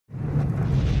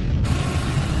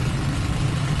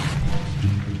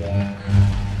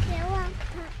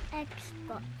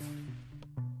spots.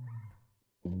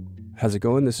 How's it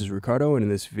going? This is Ricardo, and in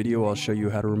this video I'll show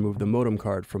you how to remove the modem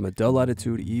card from a Dell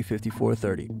Latitude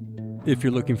E5430. If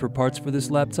you're looking for parts for this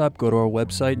laptop, go to our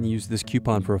website and use this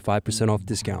coupon for a 5% off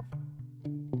discount.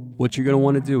 What you're going to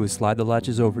want to do is slide the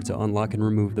latches over to unlock and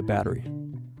remove the battery.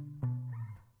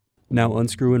 Now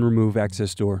unscrew and remove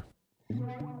access door.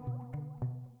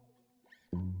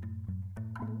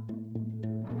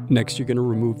 Next, you're going to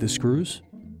remove the screws.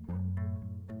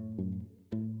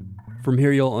 From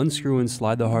here, you'll unscrew and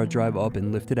slide the hard drive up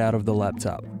and lift it out of the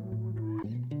laptop.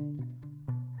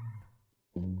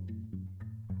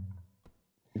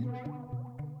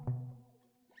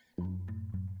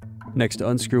 Next,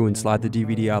 unscrew and slide the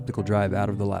DVD optical drive out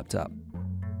of the laptop.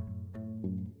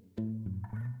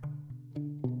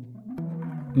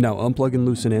 Now unplug and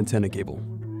loosen antenna cable.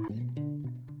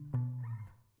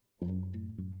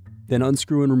 Then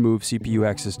unscrew and remove CPU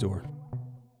access door.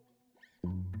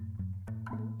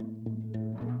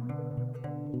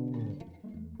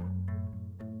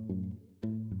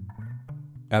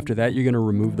 After that, you're going to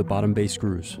remove the bottom base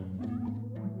screws.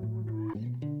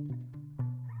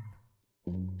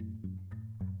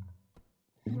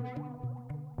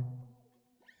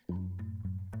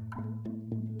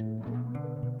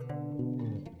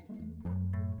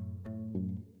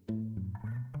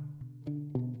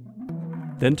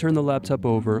 Then turn the laptop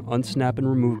over, unsnap and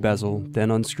remove bezel, then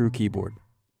unscrew keyboard.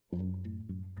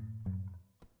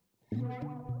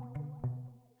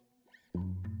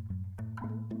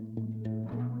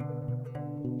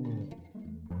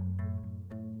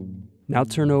 Now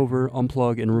turn over,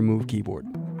 unplug, and remove keyboard.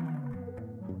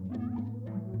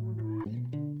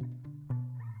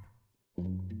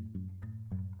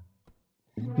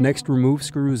 Next, remove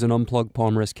screws and unplug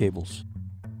palm rest cables.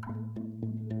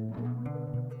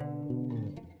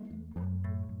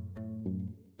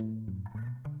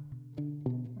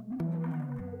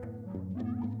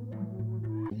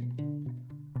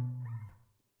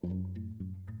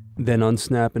 Then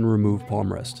unsnap and remove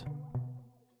palm rest.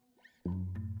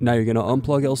 Now you're going to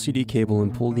unplug LCD cable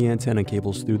and pull the antenna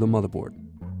cables through the motherboard.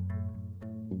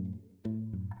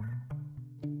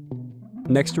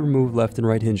 Next, remove left and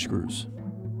right hinge screws.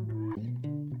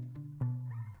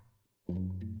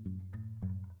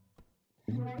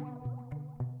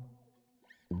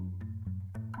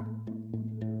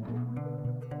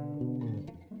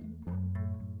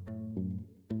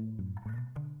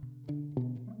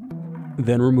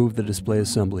 Then remove the display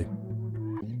assembly.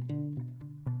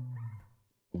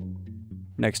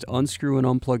 Next, unscrew and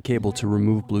unplug cable to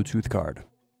remove Bluetooth card.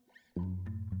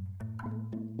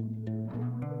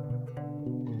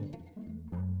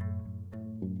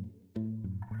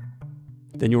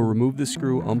 Then you'll remove the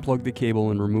screw, unplug the cable,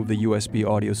 and remove the USB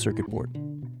audio circuit board.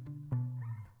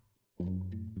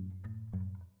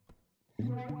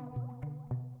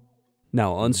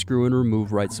 Now unscrew and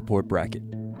remove right support bracket.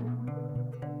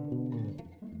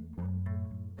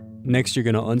 Next, you're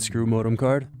going to unscrew modem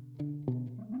card.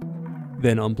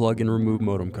 Then unplug and remove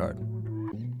modem card.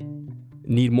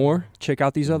 Need more? Check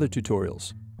out these other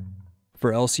tutorials.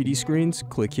 For LCD screens,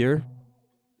 click here.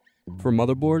 For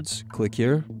motherboards, click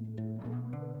here.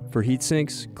 For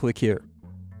heatsinks, click here.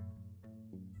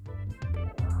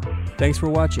 Thanks for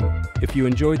watching. If you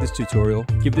enjoyed this tutorial,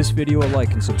 give this video a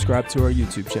like and subscribe to our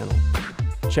YouTube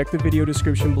channel. Check the video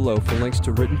description below for links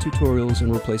to written tutorials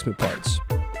and replacement parts.